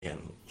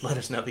Let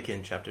us now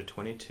begin chapter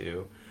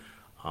 22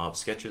 of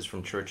Sketches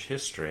from Church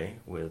History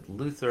with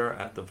Luther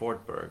at the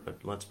Wartburg. But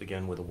let's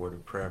begin with a word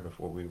of prayer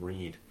before we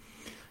read.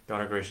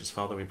 God, our gracious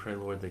Father, we pray,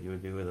 Lord, that you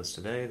would be with us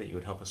today, that you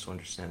would help us to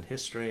understand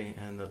history,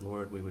 and that,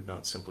 Lord, we would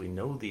not simply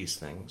know these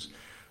things,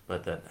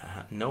 but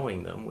that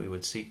knowing them, we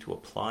would seek to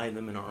apply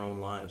them in our own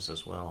lives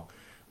as well.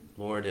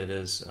 Lord, it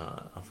is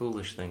a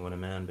foolish thing when a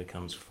man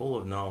becomes full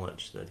of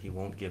knowledge that he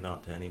won't give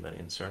out to anybody,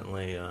 and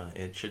certainly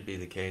it should be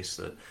the case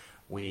that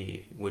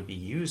we would be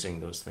using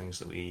those things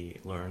that we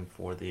learn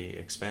for the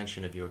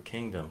expansion of your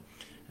kingdom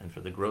and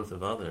for the growth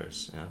of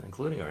others,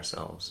 including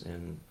ourselves,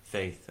 in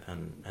faith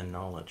and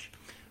knowledge.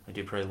 I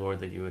do pray, Lord,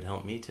 that you would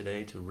help me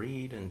today to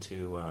read and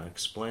to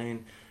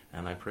explain,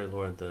 and I pray,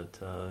 Lord, that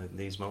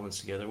these moments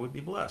together would be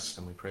blessed,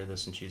 and we pray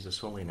this in Jesus'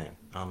 holy name.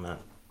 Amen.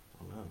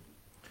 Amen.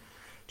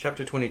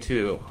 Chapter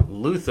 22,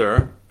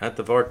 Luther at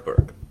the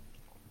Wartburg.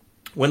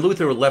 When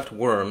Luther left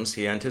Worms,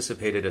 he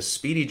anticipated a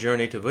speedy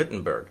journey to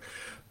Wittenberg,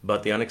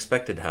 but the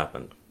unexpected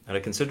happened. At a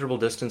considerable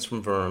distance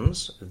from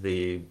Worms,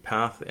 the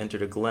path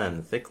entered a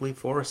glen, thickly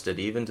forested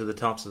even to the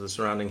tops of the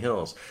surrounding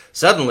hills.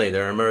 Suddenly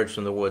there emerged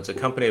from the woods a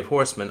company of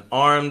horsemen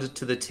armed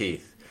to the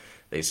teeth.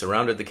 They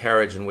surrounded the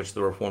carriage in which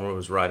the reformer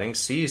was riding,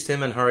 seized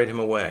him, and hurried him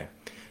away.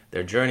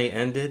 Their journey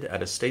ended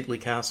at a stately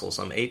castle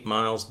some 8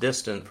 miles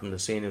distant from the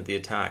scene of the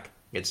attack.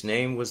 Its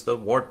name was the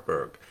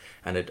Wartburg,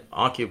 and it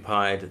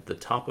occupied the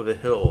top of a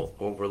hill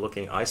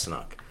overlooking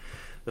Eisenach.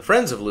 The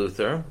friends of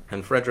Luther,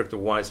 and Frederick the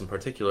Wise in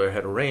particular,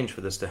 had arranged for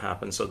this to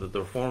happen so that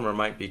the reformer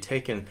might be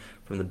taken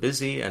from the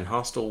busy and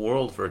hostile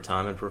world for a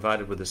time and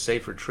provided with a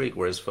safe retreat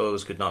where his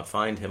foes could not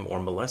find him or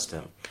molest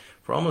him.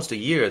 For almost a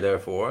year,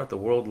 therefore, the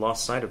world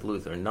lost sight of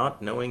Luther,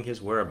 not knowing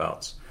his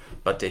whereabouts.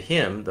 But to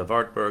him, the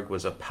Wartburg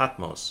was a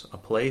Patmos, a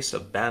place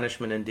of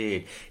banishment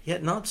indeed,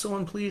 yet not so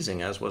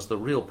unpleasing as was the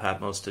real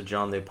Patmos to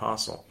John the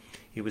Apostle.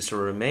 He was to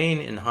remain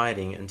in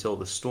hiding until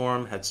the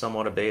storm had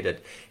somewhat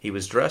abated. He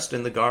was dressed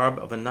in the garb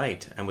of a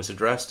knight, and was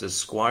addressed as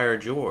Squire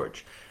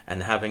George,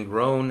 and having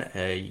grown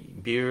a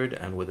beard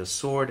and with a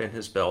sword in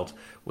his belt,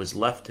 was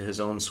left to his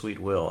own sweet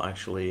will.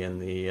 Actually, in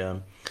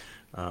the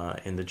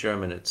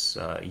German, it's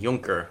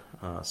Junker,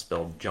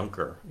 spelled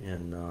Junker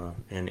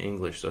in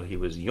English. So he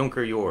was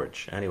Junker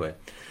George. Anyway,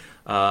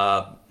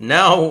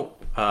 now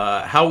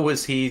how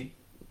was he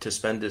to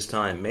spend his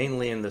time?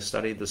 Mainly in the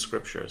study of the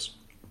Scriptures,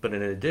 but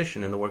in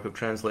addition in the work of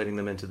translating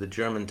them into the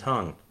German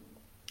tongue.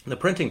 The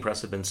printing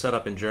press had been set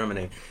up in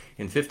Germany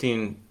in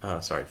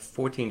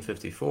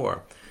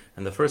 1454,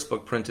 and the first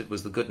book printed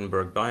was the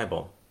Gutenberg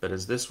Bible. But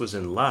as this was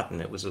in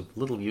Latin, it was of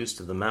little use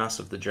to the mass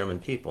of the German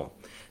people.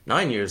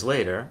 9 years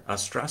later, a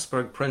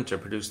Strasbourg printer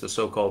produced the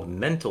so-called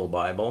Mental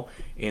Bible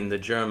in the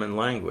German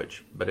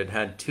language, but it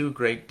had 2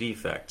 great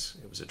defects.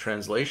 It was a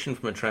translation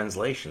from a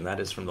translation, that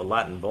is, from the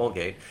Latin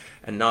Vulgate,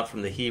 and not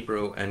from the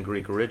Hebrew and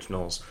Greek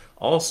originals.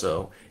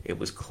 Also, it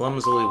was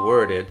clumsily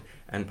worded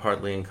and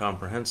partly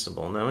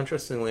incomprehensible. Now,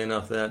 interestingly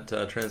enough, that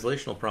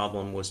translational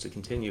problem was to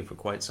continue for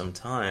quite some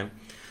time.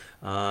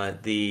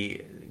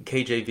 The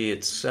KJV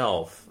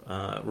itself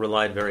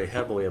relied very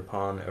heavily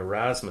upon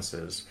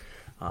Erasmus's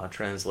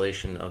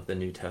translation of the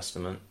New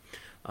Testament.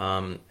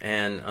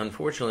 And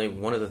unfortunately,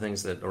 one of the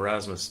things that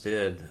Erasmus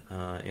did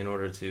in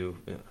order to,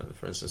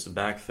 for instance, to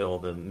backfill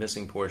the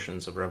missing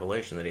portions of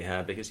Revelation that he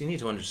had, because you need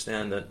to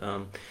understand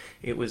that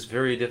it was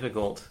very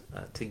difficult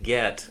to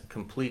get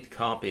complete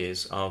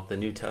copies of the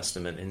New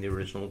Testament in the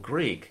original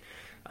Greek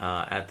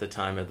at the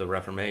time of the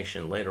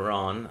Reformation. Later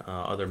on,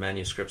 other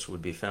manuscripts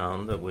would be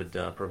found that would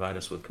provide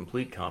us with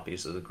complete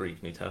copies of the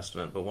Greek New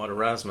Testament. But what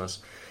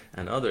Erasmus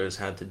and others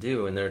had to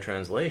do in their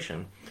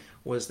translation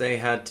was they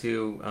had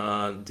to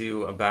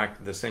do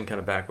the same kind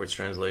of backwards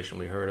translation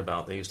we heard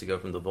about. They used to go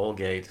from the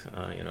Vulgate,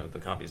 the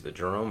copies that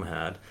Jerome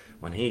had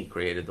when he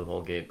created the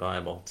Vulgate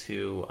Bible,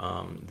 to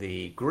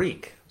the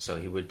Greek. So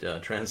he would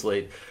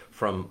translate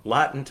from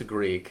Latin to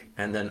Greek,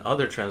 and then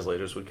other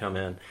translators would come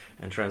in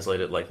and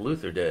translate it like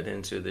Luther did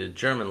into the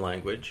German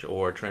language,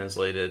 or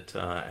translate it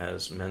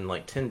as men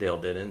like Tyndale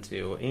did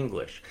into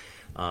English.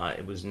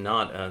 It was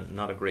not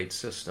a great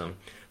system.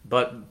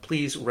 But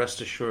please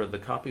rest assured, the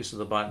copies of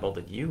the Bible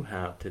that you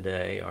have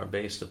today are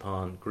based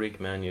upon Greek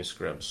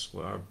manuscripts,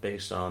 are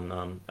based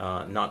on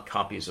not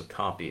copies of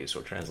copies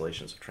or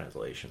translations of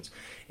translations.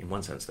 In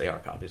one sense, they are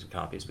copies of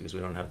copies because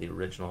we don't have the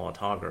original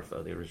autograph,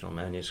 the original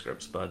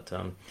manuscripts, but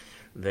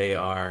they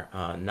are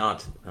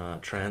not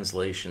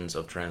translations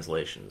of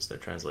translations. They're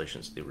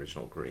translations of the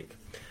original Greek.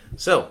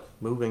 So,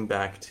 moving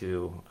back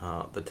to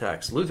the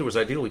text, Luther was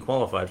ideally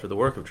qualified for the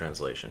work of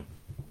translation.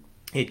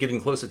 He had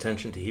given close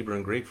attention to Hebrew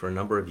and Greek for a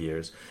number of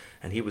years,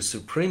 and he was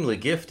supremely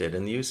gifted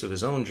in the use of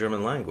his own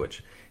German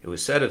language. It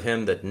was said of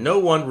him that no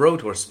one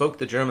wrote or spoke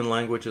the German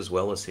language as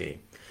well as he.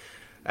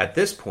 At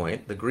this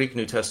point, the Greek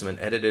New Testament,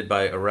 edited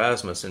by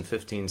Erasmus in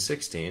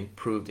 1516,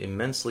 proved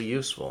immensely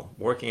useful.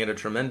 Working at a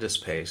tremendous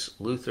pace,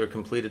 Luther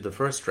completed the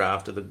first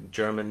draft of the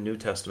German New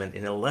Testament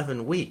in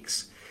 11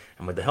 weeks,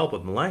 and with the help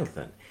of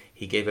Melanchthon,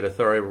 he gave it a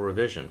thorough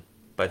revision.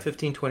 By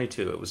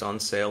 1522, it was on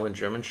sale in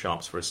German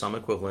shops for a sum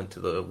equivalent to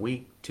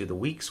the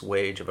week's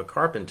wage of a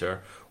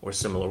carpenter or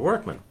similar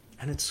workman.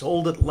 and it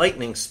sold at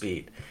lightning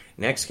speed.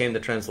 Next came the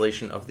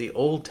translation of the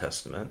Old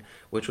Testament,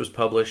 which was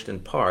published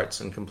in parts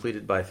and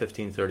completed by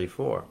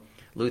 1534.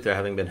 Luther,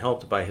 having been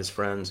helped by his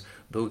friends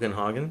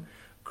Bugenhagen,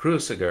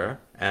 Cruciger,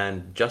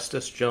 and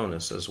Justus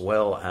Jonas, as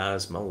well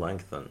as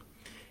Melanchthon.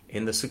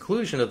 In the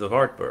seclusion of the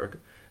Wartburg,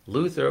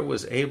 Luther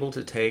was able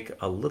to take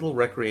a little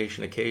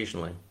recreation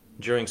occasionally.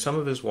 During some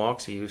of his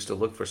walks he used to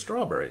look for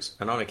strawberries,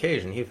 and on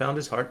occasion he found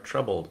his heart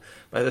troubled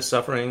by the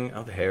suffering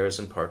of hares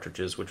and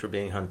partridges which were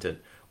being hunted.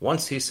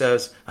 Once, he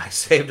says, I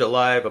saved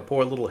alive a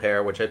poor little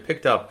hare which I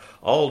picked up,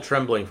 all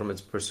trembling from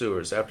its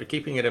pursuers. After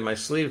keeping it in my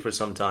sleeve for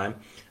some time,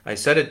 I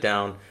set it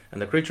down,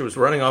 and the creature was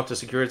running off to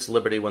secure its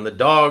liberty when the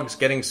dogs,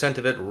 getting scent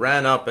of it,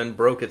 ran up and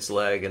broke its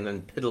leg, and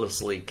then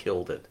pitilessly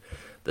killed it.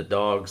 The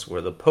dogs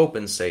were the Pope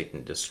and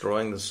Satan,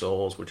 destroying the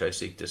souls which I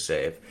seek to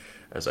save,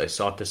 as I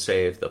sought to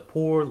save the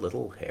poor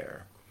little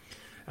hare.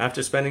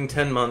 After spending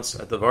 10 months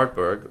at the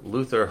Wartburg,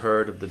 Luther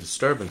heard of the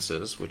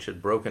disturbances which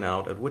had broken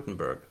out at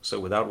Wittenberg. So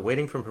without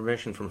waiting for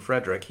permission from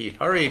Frederick, he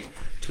hurried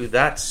to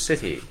that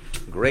city,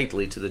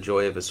 greatly to the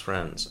joy of his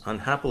friends.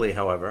 Unhappily,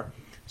 however,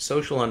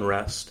 social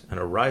unrest and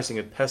a rising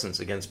of peasants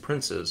against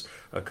princes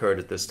occurred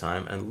at this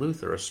time, and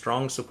Luther, a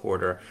strong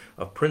supporter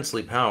of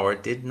princely power,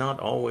 did not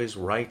always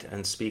write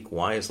and speak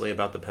wisely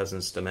about the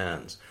peasants'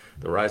 demands.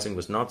 The rising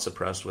was not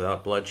suppressed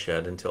without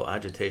bloodshed until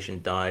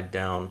agitation died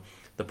down.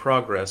 The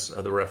progress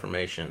of the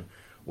Reformation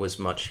was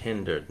much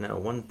hindered. Now,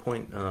 one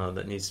point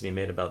that needs to be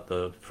made about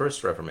the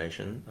First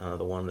Reformation,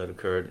 the one that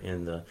occurred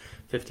in the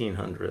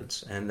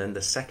 1500s, and then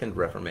the Second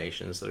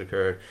Reformations that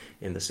occurred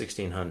in the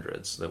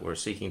 1600s, that were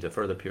seeking to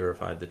further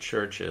purify the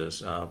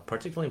churches,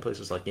 particularly in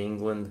places like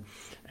England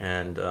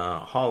and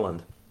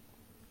Holland.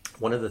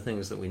 One of the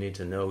things that we need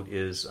to note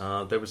is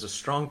there was a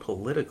strong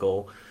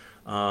political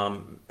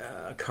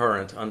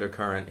undercurrent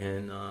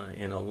in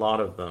a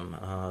lot of them.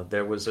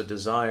 There was a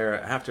desire,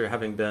 after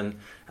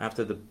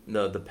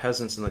the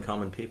peasants and the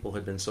common people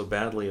had been so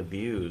badly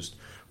abused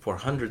for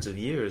hundreds of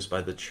years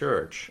by the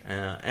church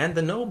and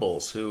the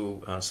nobles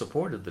who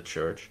supported the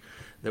church,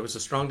 there was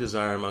a strong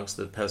desire amongst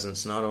the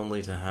peasants not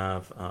only to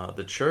have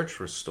the church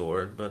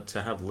restored, but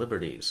to have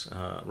liberties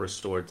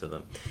restored to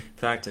them. In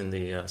fact, in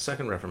the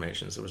Second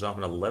Reformations, there was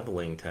often a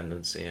leveling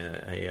tendency,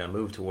 a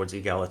move towards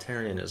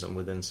egalitarianism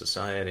within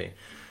society.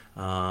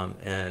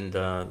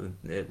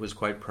 It was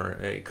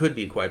it could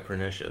be quite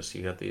pernicious.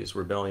 You got these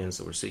rebellions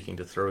that were seeking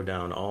to throw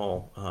down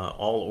all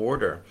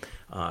order.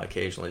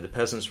 Occasionally, the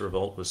peasants'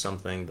 revolt was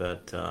something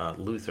that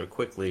Luther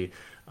quickly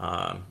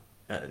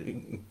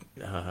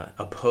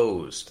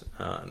opposed,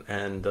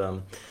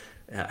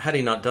 had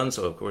he not done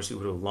so, of course, he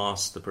would have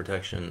lost the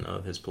protection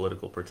of his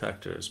political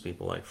protectors,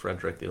 people like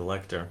Frederick the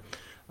Elector.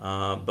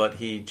 But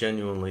he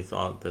genuinely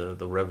thought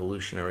the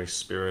revolutionary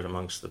spirit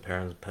amongst the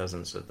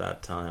peasants at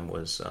that time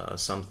was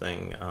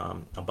something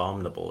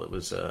abominable. It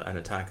was an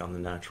attack on the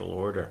natural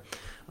order.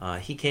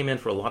 He came in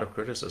for a lot of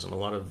criticism. A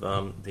lot of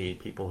the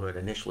people who had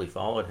initially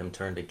followed him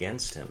turned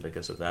against him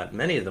because of that.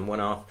 Many of them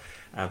went off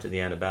after the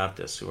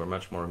Anabaptists, who were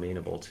much more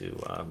amenable to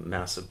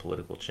massive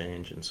political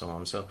change and so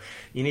on. So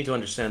you need to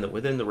understand that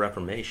within the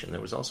Reformation, there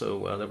was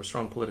also there were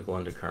strong political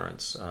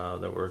undercurrents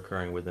that were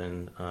occurring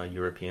within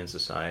European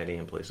society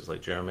in places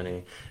like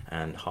Germany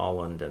and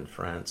Holland and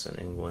France and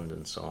England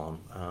and so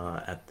on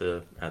at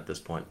this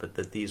point. But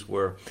that these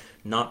were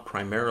not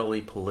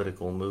primarily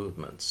political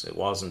movements. It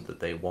wasn't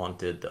that they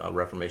wanted a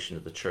reformation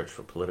of the church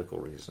for political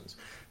reasons.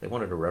 They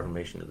wanted a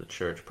reformation of the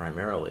church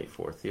primarily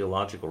for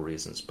theological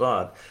reasons,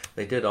 but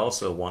they did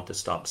also want to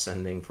stop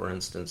sending, for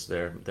instance,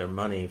 their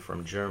money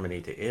from Germany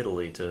to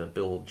Italy to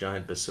build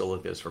giant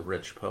basilicas for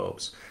rich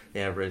popes. The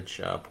average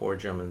poor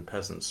German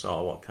peasant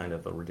saw what kind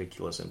of a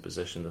ridiculous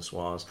imposition this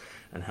was,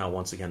 and how,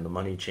 once again, the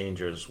money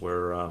changers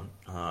were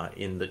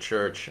in the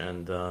church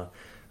and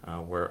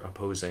were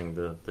opposing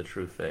the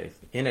true faith.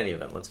 In any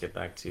event, let's get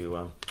back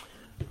to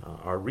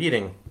our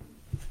reading.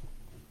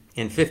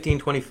 In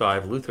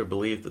 1525, Luther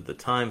believed that the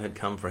time had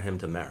come for him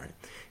to marry.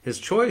 His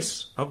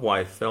choice of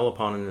wife fell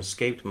upon an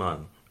escaped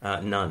nun,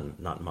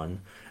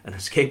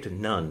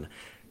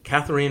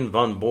 Catherine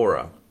von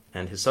Bora,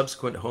 and his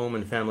subsequent home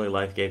and family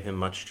life gave him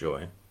much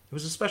joy. It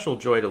was a special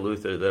joy to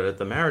Luther that at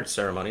the marriage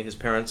ceremony his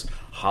parents,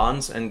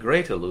 Hans and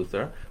Greta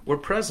Luther, were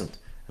present,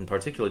 and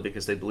particularly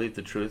because they believed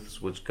the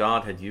truths which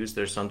God had used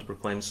their son to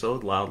proclaim so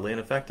loudly and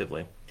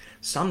effectively.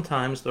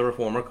 Sometimes the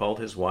reformer called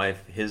his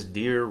wife his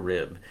dear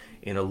rib,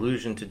 in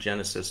allusion to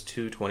Genesis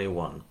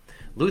 2:21.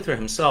 Luther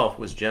himself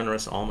was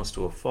generous almost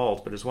to a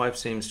fault, but his wife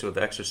seems to have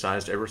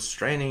exercised a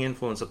restraining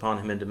influence upon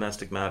him in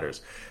domestic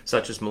matters,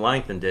 such as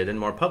Melanchthon did in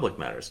more public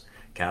matters.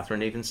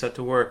 Catherine even set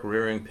to work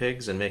rearing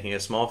pigs and making a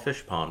small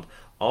fish pond,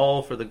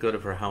 all for the good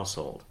of her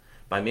household.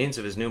 By means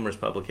of his numerous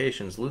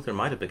publications, Luther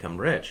might have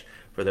become rich,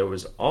 for there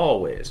was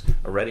always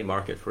a ready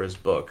market for his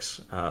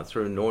books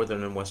through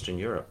northern and western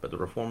Europe, but the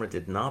reformer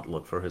did not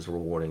look for his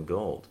reward in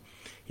gold.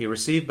 He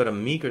received but a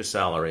meager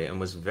salary and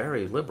was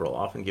very liberal,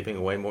 often giving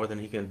away more than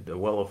he could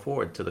well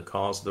afford to the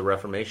cause of the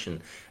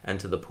Reformation and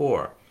to the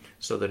poor,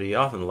 so that he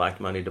often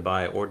lacked money to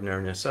buy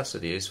ordinary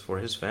necessities for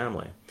his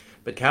family.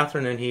 But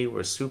Catherine and he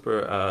were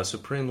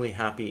supremely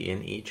happy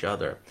in each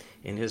other.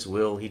 In his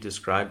will, he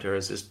described her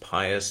as his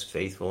pious,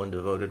 faithful, and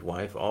devoted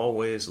wife,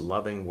 always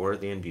loving,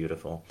 worthy, and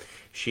beautiful.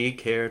 She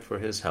cared for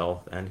his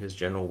health and his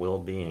general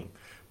well-being.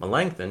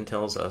 Melanchthon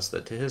tells us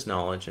that to his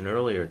knowledge, in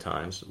earlier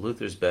times,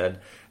 Luther's bed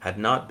had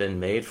not been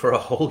made for a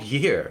whole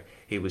year.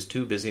 He was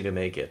too busy to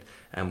make it,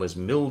 and was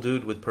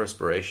mildewed with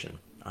perspiration.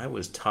 I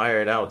was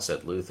tired out,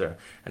 said Luther,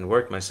 and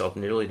worked myself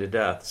nearly to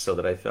death, so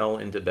that I fell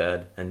into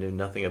bed and knew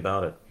nothing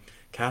about it.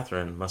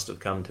 Catherine must have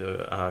come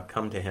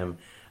to him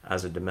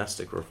as a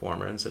domestic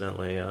reformer.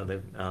 Incidentally,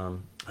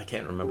 I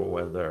can't remember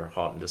whether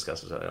Houghton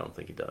discusses it. I don't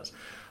think he does.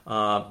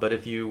 But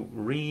if you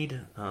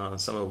read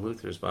some of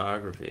Luther's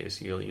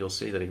biographies, you'll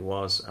see that he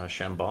was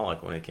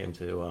shambolic when it came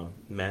to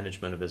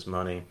management of his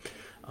money.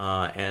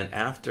 And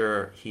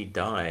after he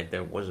died,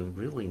 there was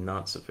really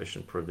not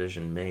sufficient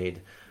provision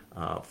made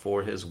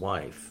for his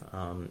wife,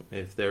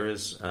 if there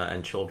is,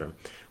 and children.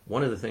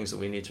 One of the things that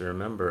we need to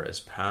remember as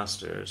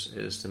pastors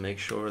is to make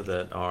sure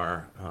that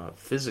our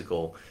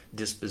physical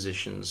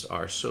dispositions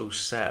are so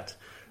set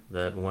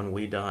that when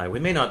we die, we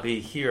may not be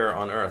here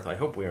on earth, I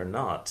hope we are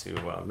not,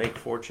 to make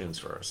fortunes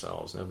for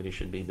ourselves. Nobody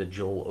should be the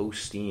Joel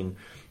Osteen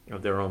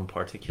of their own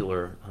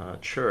particular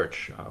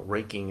church,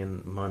 raking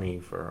in money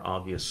for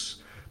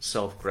obvious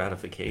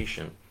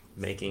self-gratification,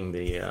 making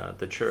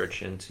the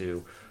church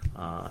into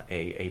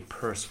a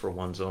purse for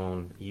one's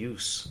own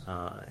use,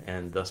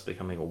 and thus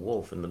becoming a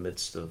wolf in the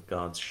midst of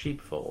God's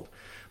sheepfold.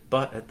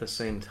 But at the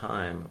same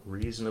time,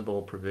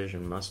 reasonable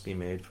provision must be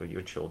made for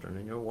your children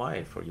and your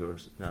wife, or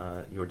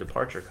your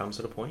departure comes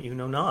at a point you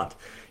know not.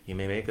 You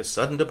may make a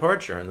sudden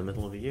departure in the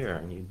middle of the year,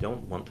 and you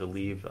don't want to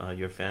leave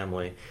your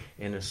family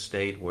in a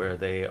state where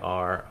they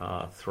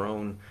are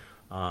thrown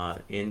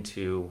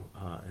into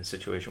a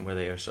situation where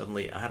they are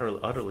suddenly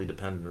utterly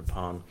dependent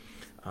upon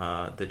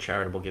the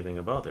charitable giving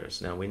of others.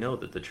 Now, we know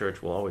that the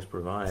church will always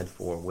provide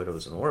for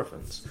widows and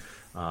orphans.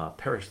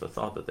 Perish the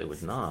thought that they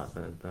would not.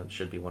 That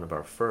should be one of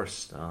our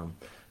first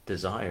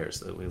desires,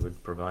 that we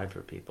would provide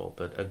for people.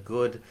 But a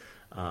good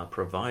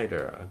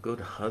provider, a good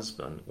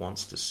husband,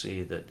 wants to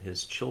see that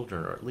his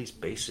children are at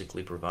least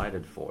basically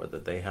provided for,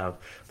 that they have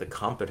the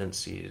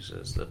competencies,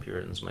 as the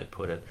Puritans might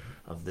put it,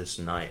 of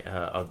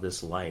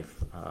this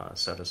life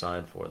set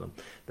aside for them,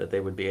 that they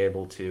would be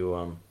able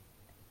to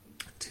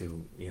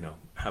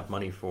have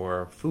money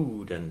for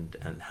food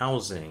and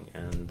housing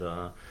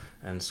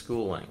and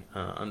schooling.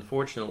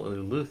 Unfortunately,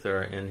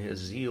 Luther, in his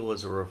zeal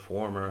as a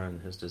reformer and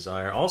his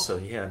desire, also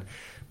he had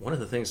one of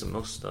the things that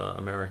most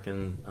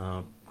American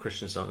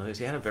Christians don't know is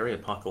he had a very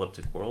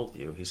apocalyptic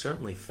worldview. He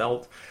certainly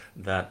felt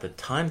that the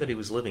time that he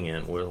was living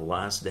in were the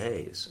last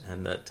days,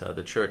 and that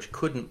the church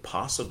couldn't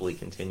possibly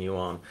continue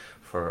on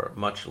for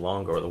much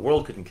longer, or the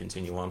world couldn't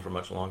continue on for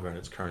much longer in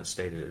its current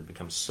state. It had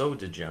become so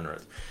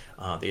degenerate.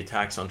 The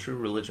attacks on true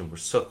religion were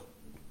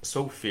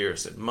so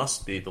fierce. It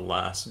must be the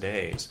last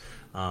days,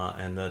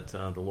 and that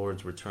the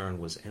Lord's return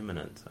was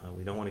imminent.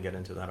 We don't want to get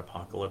into that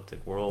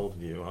apocalyptic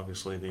worldview.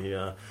 Obviously,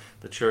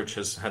 the church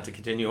has had to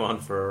continue on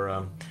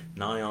for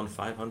nigh on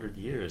 500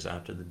 years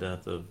after the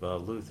death of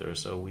Luther,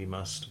 so we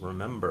must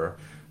remember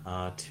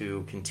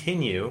to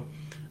continue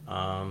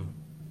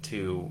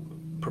to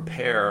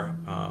prepare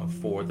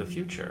for the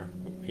future,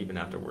 even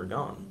after we're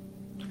gone.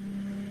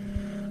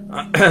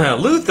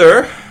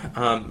 Luther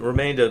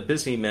remained a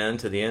busy man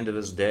to the end of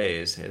his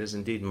days. It is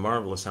indeed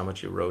marvelous how much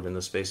he wrote in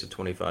the space of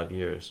 25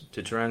 years.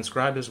 To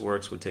transcribe his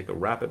works would take a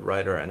rapid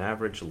writer an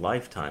average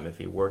lifetime if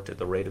he worked at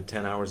the rate of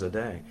 10 hours a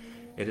day.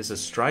 It is a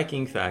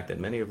striking fact that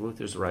many of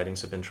Luther's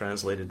writings have been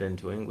translated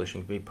into English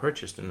and can be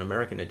purchased in an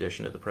American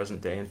edition at the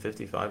present day in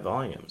 55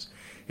 volumes.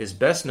 His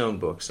best-known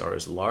books are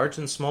his large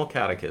and small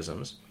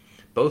catechisms.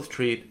 Both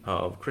treat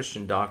of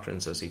Christian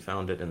doctrines as he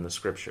found it in the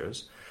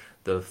Scriptures.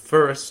 The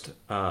first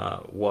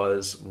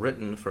was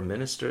written for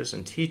ministers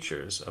and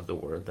teachers of the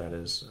Word, that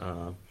is,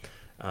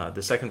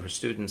 the second for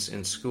students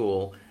in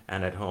school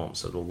and at home.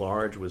 So the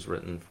large was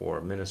written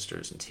for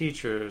ministers and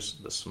teachers,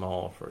 the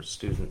small for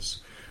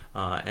students.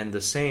 And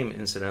the same,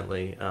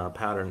 incidentally,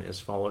 pattern is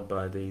followed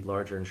by the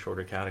larger and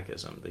shorter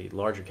catechism. The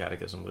larger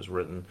catechism was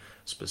written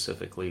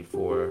specifically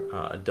for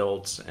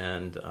adults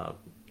and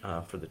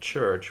for the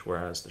church,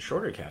 whereas the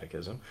shorter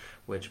catechism,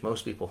 which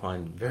most people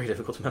find very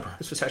difficult to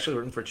memorize, was actually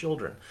written for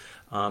children.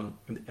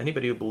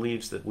 Anybody who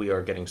believes that we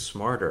are getting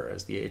smarter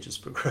as the ages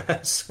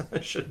progress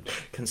should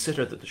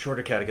consider that the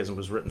shorter catechism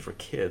was written for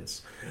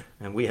kids,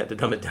 and we had to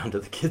dumb it down to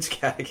the kids'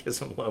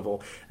 catechism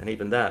level, and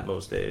even that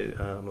most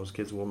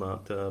kids will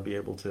not be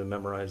able to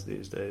memorize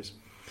these days.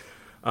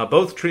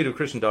 Both treat of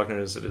Christian doctrine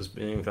as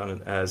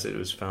it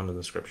was found in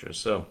the Scriptures.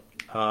 So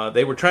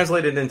they were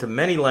translated into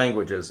many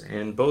languages.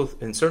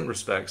 In certain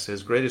respects,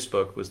 his greatest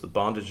book was The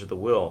Bondage of the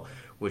Will,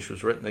 which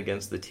was written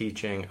against the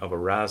teaching of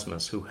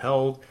Erasmus, who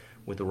held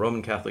with the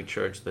Roman Catholic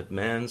Church that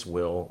man's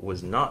will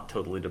was not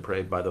totally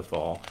depraved by the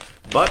fall,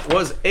 but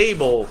was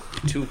able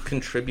to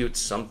contribute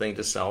something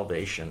to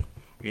salvation.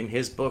 In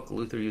his book,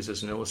 Luther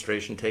uses an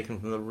illustration taken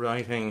from the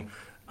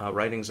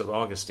writings of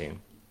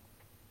Augustine.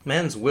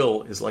 Man's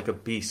will is like a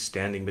beast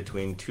standing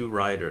between two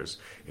riders.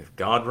 If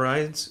God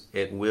rides,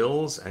 it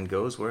wills and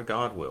goes where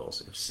God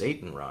wills. If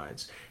Satan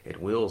rides,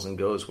 it wills and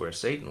goes where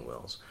Satan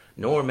wills.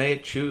 Nor may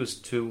it choose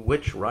to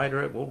which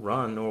rider it will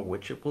run or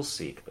which it will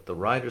seek, but the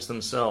riders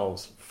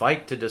themselves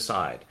fight to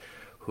decide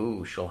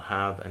who shall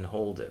have and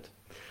hold it.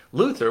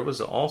 Luther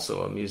was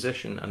also a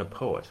musician and a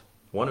poet.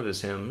 One of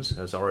his hymns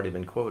has already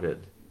been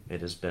quoted.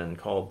 It has been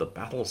called the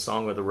Battle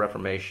Song of the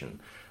Reformation.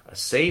 A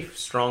safe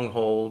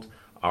stronghold,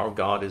 our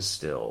God is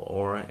still,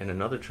 or in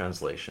another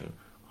translation,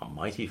 a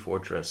mighty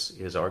fortress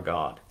is our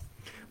God.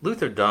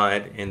 Luther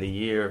died in the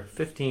year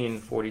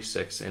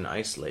 1546 in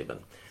Eisleben,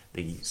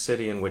 the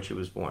city in which he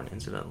was born.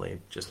 Incidentally,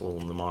 just a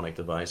little mnemonic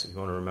device. If you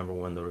want to remember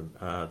when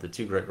the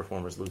two great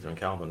reformers, Luther and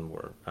Calvin,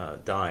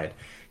 died,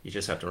 you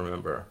just have to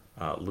remember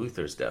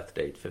Luther's death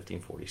date,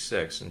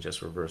 1546, and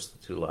just reverse the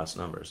two last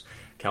numbers.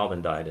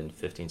 Calvin died in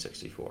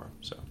 1564.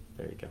 So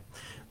there you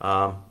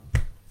go.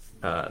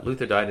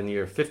 Luther died in the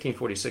year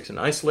 1546 in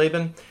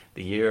Eisleben,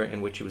 the year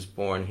in which he was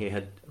born. He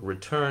had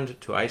returned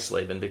to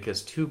Eisleben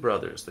because two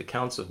brothers, the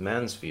Counts of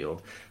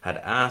Mansfield, had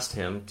asked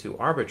him to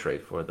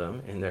arbitrate for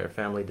them in their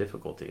family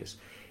difficulties.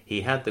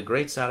 He had the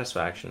great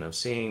satisfaction of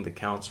seeing the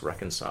Counts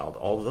reconciled.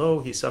 Although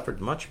he suffered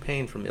much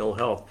pain from ill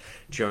health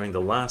during the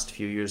last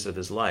few years of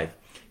his life,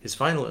 his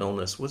final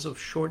illness was of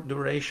short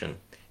duration.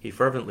 He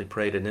fervently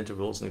prayed at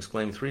intervals and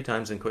exclaimed 3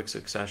 times in quick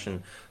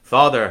succession,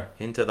 "Father,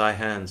 into thy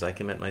hands I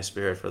commit my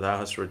spirit, for thou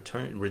hast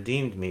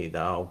redeemed me,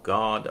 thou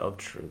God of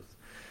truth."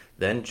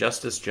 Then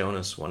Justus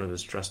Jonas, one of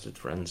his trusted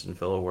friends and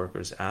fellow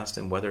workers, asked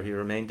him whether he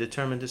remained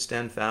determined to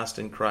stand fast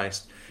in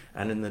Christ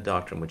and in the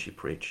doctrine which he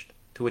preached,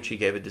 to which he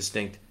gave a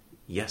distinct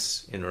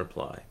yes in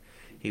reply.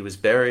 He was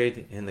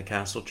buried in the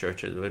castle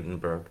church at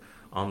Wittenberg,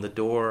 on the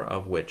door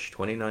of which,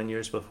 29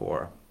 years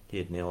before, he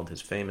had nailed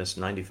his famous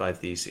 95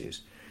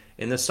 Theses.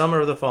 In the summer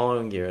of the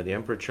following year, the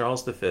Emperor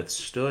Charles V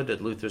stood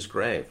at Luther's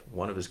grave.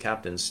 One of his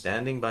captains,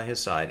 standing by his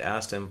side,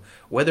 asked him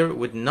whether it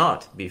would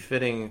not be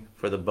fitting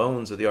for the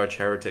bones of the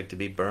arch-heretic to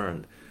be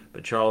burned.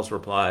 But Charles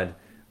replied,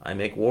 "I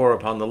make war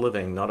upon the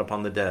living, not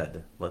upon the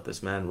dead. Let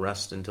this man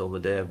rest until the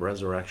day of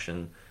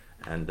resurrection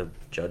and of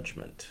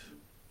judgment."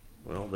 Well,